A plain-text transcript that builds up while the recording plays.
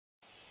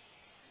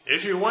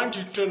If you want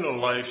eternal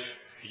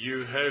life,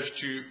 you have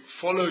to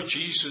follow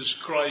Jesus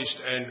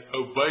Christ and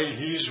obey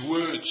his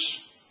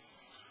words,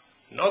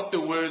 not the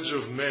words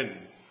of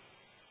men.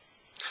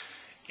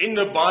 In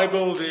the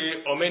Bible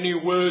there are many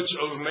words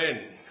of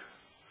men,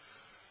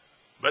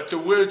 but the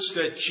words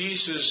that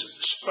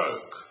Jesus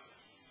spoke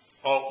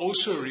are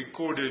also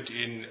recorded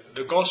in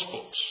the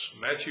Gospels,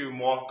 Matthew,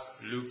 Mark,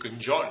 Luke and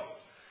John.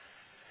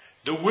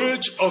 The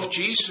words of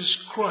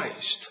Jesus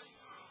Christ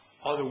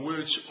are the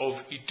words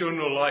of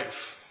eternal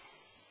life.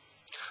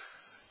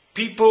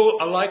 People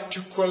like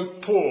to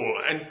quote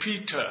Paul and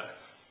Peter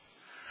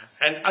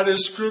and other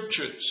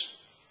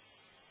scriptures,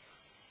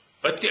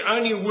 but the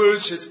only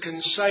words that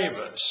can save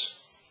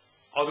us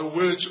are the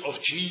words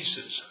of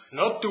Jesus,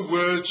 not the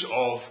words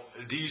of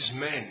these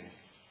men.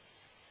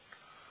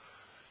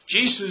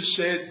 Jesus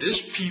said,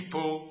 "This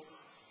people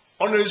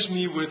honors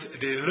me with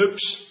their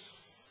lips,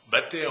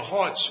 but their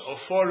hearts are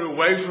far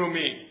away from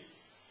me.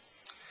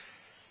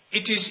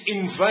 It is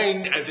in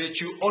vain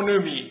that you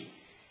honor me,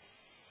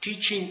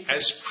 teaching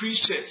as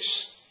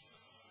precepts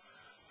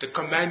the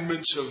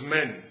commandments of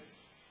men.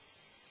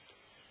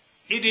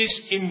 It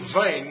is in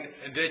vain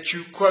that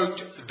you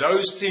quote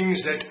those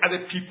things that other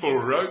people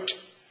wrote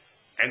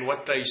and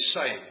what they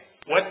say,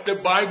 what the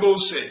Bible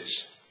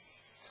says,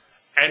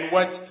 and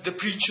what the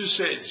preacher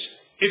says.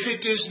 If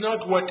it is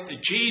not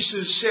what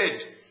Jesus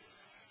said,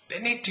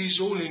 then it is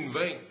all in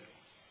vain."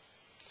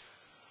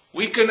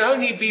 We can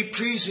only be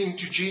pleasing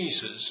to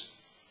Jesus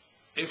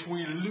if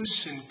we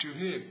listen to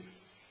him,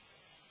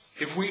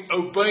 if we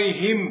obey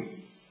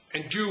him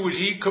and do what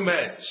he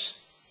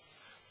commands.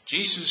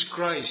 Jesus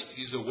Christ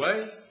is the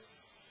way,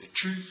 the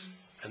truth,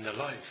 and the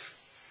life.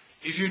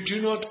 If you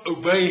do not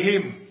obey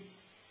him,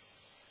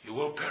 you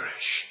will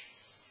perish.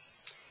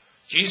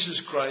 Jesus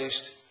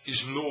Christ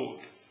is Lord.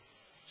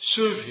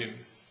 Serve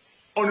him,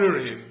 honor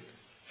him,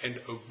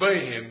 and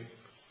obey him,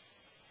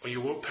 or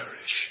you will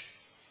perish.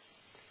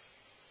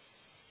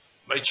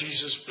 May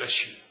Jesus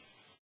bless you.